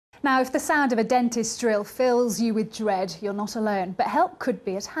Now, if the sound of a dentist's drill fills you with dread, you're not alone, but help could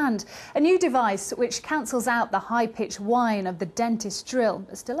be at hand. A new device which cancels out the high-pitched whine of the dentist's drill,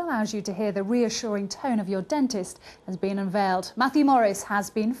 but still allows you to hear the reassuring tone of your dentist, has been unveiled. Matthew Morris has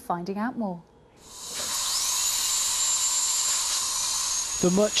been finding out more.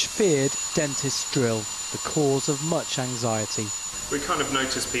 The much-feared dentist's drill, the cause of much anxiety. We kind of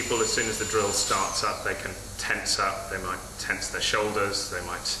notice people as soon as the drill starts up, they can tense up, they might tense their shoulders, they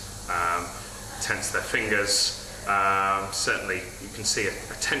might tense their fingers. Certainly you can see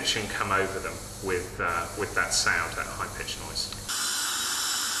a tension come over them with that sound, that high-pitched noise.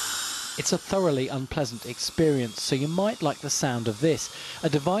 It's a thoroughly unpleasant experience, so you might like the sound of this, a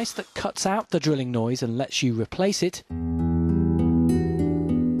device that cuts out the drilling noise and lets you replace it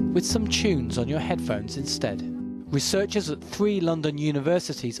with some tunes on your headphones instead. Researchers at 3 London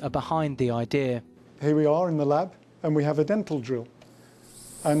universities are behind the idea. Here we are in the lab and we have a dental drill,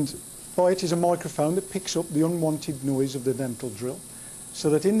 and by it is a microphone that picks up the unwanted noise of the dental drill, so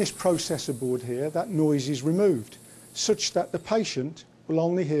that in this processor board here that noise is removed, such that the patient will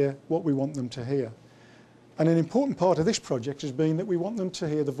only hear what we want them to hear. And an important part of this project has been that we want them to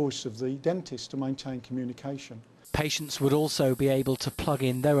hear the voice of the dentist to maintain communication. Patients would also be able to plug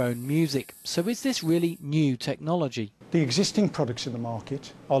in their own music. So is this really new technology? The existing products in the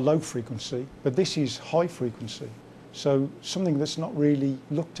market are low frequency, but this is high frequency. So something that's not really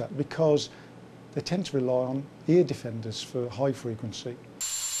looked at, because they tend to rely on ear defenders for high frequency.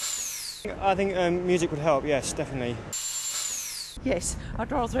 I think music would help, yes, definitely. Yes,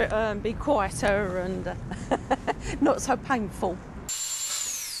 I'd rather it be quieter and not so painful.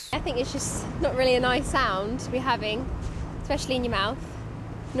 I think it's just not really a nice sound to be having, especially in your mouth.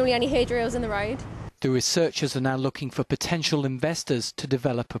 Normally only hear drills in the road. The researchers are now looking for potential investors to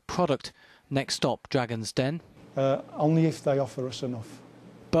develop a product. Next stop, Dragon's Den. Only if they offer us enough.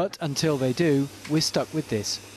 But until they do, we're stuck with this.